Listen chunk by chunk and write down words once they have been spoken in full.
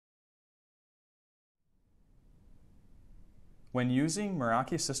When using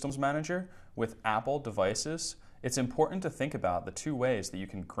Meraki Systems Manager with Apple devices, it's important to think about the two ways that you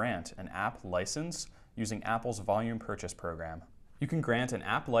can grant an app license using Apple's volume purchase program. You can grant an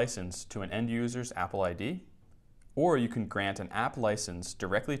app license to an end user's Apple ID, or you can grant an app license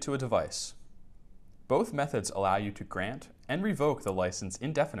directly to a device. Both methods allow you to grant and revoke the license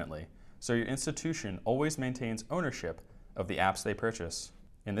indefinitely, so your institution always maintains ownership of the apps they purchase.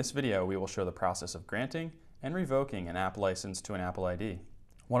 In this video, we will show the process of granting and revoking an app license to an Apple ID.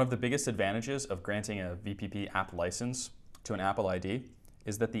 One of the biggest advantages of granting a VPP app license to an Apple ID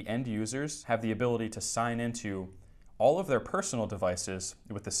is that the end users have the ability to sign into all of their personal devices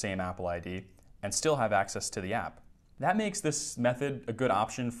with the same Apple ID and still have access to the app. That makes this method a good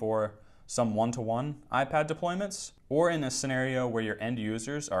option for some one-to-one iPad deployments, or in a scenario where your end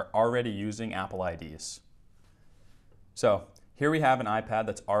users are already using Apple IDs. So here we have an iPad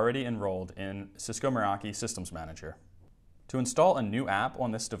that's already enrolled in Cisco Meraki Systems Manager. To install a new app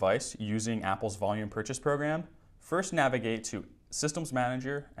on this device using Apple's volume purchase program, first navigate to Systems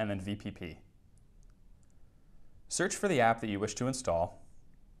Manager and then VPP. Search for the app that you wish to install.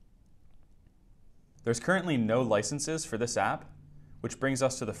 There's currently no licenses for this app, which brings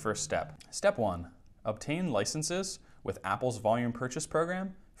us to the first step. Step 1. Obtain licenses with Apple's volume purchase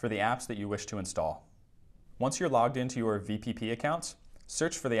program for the apps that you wish to install. Once you're logged into your VPP accounts,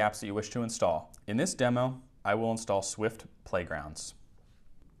 search for the apps that you wish to install. In this demo, I will install Swift Playgrounds.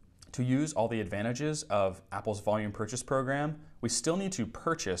 To use all the advantages of Apple's volume purchase program, we still need to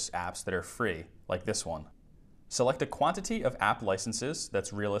purchase apps that are free, like this one. Select a quantity of app licenses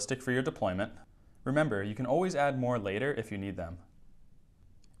that's realistic for your deployment. Remember, you can always add more later if you need them.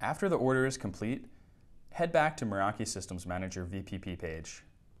 After the order is complete, head back to Meraki Systems Manager VPP page.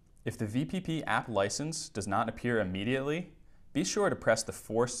 If the VPP app license does not appear immediately, be sure to press the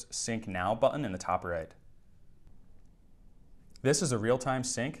Force Sync Now button in the top right. This is a real-time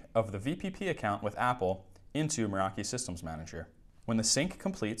sync of the VPP account with Apple into Meraki Systems Manager. When the sync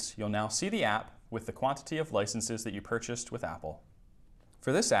completes, you'll now see the app with the quantity of licenses that you purchased with Apple.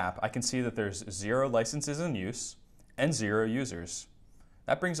 For this app, I can see that there's 0 licenses in use and 0 users.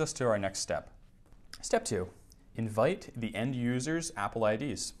 That brings us to our next step. Step 2. Invite the end user's Apple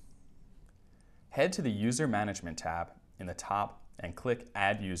IDs. Head to the User Management tab in the top and click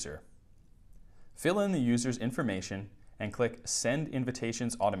Add User. Fill in the user's information and click Send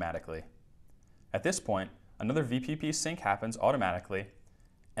Invitations Automatically. At this point, another VPP sync happens automatically,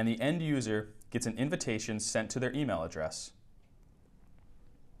 and the end user gets an invitation sent to their email address.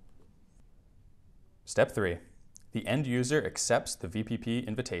 Step 3. The end user accepts the VPP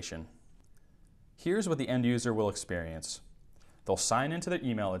invitation. Here's what the end user will experience. They'll sign into their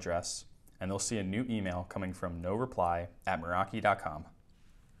email address, and they'll see a new email coming from noreply@meraki.com.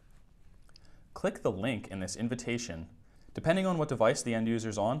 Click the link in this invitation. Depending on what device the end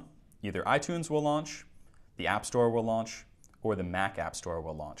user's on, either iTunes will launch, the App Store will launch, or the Mac App Store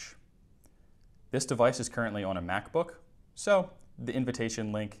will launch. This device is currently on a MacBook, so the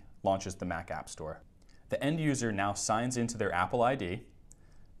invitation link launches the Mac App Store. The end user now signs into their Apple ID.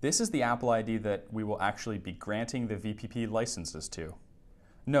 This is the Apple ID that we will actually be granting the VPP licenses to.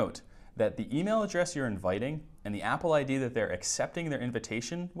 Note that the email address you're inviting and the Apple ID that they're accepting their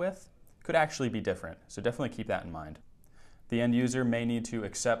invitation with could actually be different, so definitely keep that in mind. The end user may need to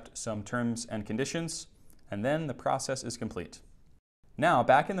accept some terms and conditions, and then the process is complete. Now,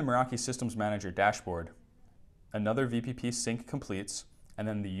 back in the Meraki Systems Manager dashboard, another VPP sync completes, and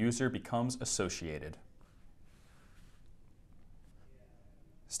then the user becomes associated.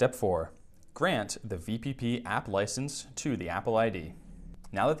 Step 4. Grant the VPP app license to the Apple ID.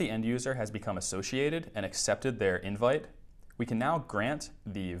 Now that the end user has become associated and accepted their invite, we can now grant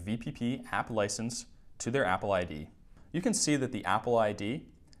the VPP app license to their Apple ID. You can see that the Apple ID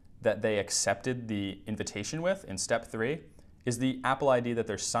that they accepted the invitation with in step 3 is the Apple ID that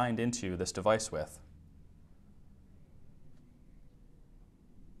they're signed into this device with.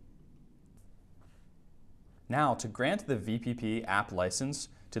 Now, to grant the VPP app license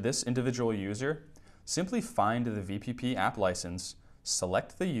to this individual user, simply find the VPP app license,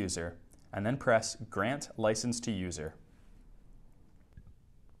 select the user, and then press Grant License to User.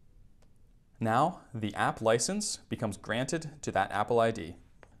 Now, the app license becomes granted to that Apple ID.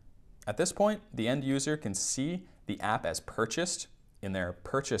 At this point, the end user can see the app as purchased in their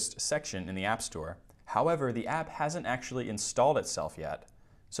Purchased section in the App Store. However, the app hasn't actually installed itself yet.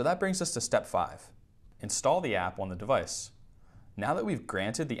 So that brings us to step 5. Install the app on the device. Now that we've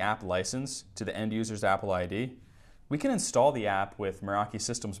granted the app license to the end user's Apple ID, we can install the app with Meraki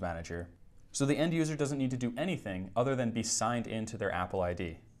Systems Manager, so the end user doesn't need to do anything other than be signed into their Apple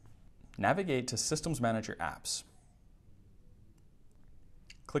ID. Navigate to Systems Manager Apps.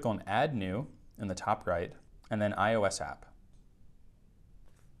 click on Add New in the top right, and then iOS app.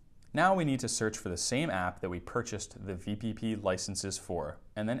 Now we need to search for the same app that we purchased the VPP licenses for,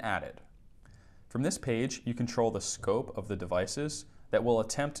 and then add it. From this page, you control the scope of the devices that will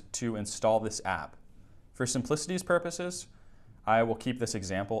attempt to install this app. For simplicity's purposes, I will keep this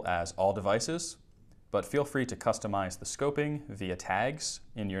example as all devices, but feel free to customize the scoping via tags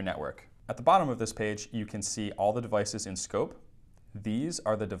in your network. At the bottom of this page, you can see all the devices in scope. These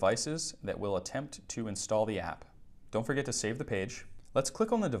are the devices that will attempt to install the app. Don't forget to save the page. Let's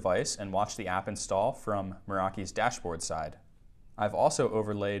click on the device and watch the app install from Meraki's dashboard side. I've also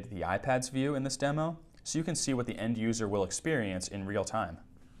overlaid the iPad's view in this demo, so you can see what the end user will experience in real time.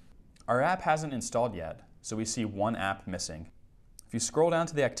 Our app hasn't installed yet, so we see one app missing. If you scroll down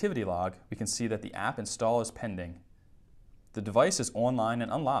to the activity log, we can see that the app install is pending. The device is online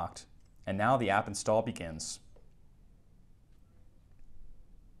and unlocked, and now the app install begins.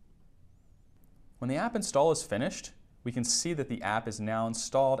 When the app install is finished, we can see that the app is now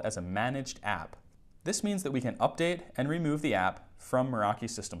installed as a managed app. This means that we can update and remove the app from Meraki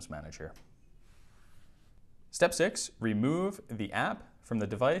Systems Manager. Step 6, remove the app from the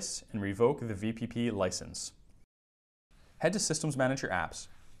device and revoke the VPP license. Head to Systems Manager Apps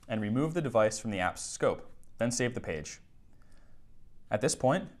and remove the device from the app's scope, then save the page. At this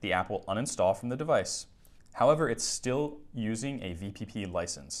point, the app will uninstall from the device. However, it's still using a VPP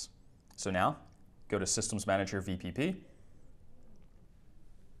license. So now, go to Systems Manager VPP.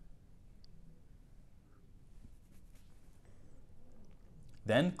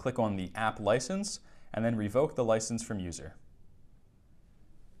 Then click on the app license and then revoke the license from user.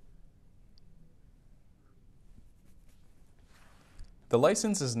 The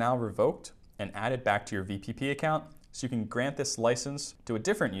license is now revoked and added back to your VPP account, so you can grant this license to a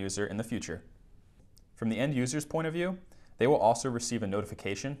different user in the future. From the end user's point of view, they will also receive a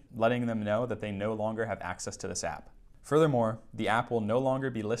notification letting them know that they no longer have access to this app. Furthermore, the app will no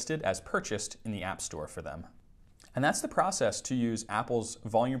longer be listed as purchased in the App Store for them. And that's the process to use Apple's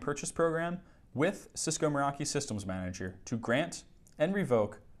volume purchase program with Cisco Meraki Systems Manager to grant and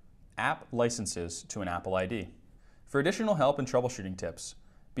revoke app licenses to an Apple ID. For additional help and troubleshooting tips,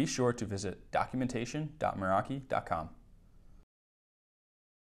 be sure to visit documentation.meraki.com.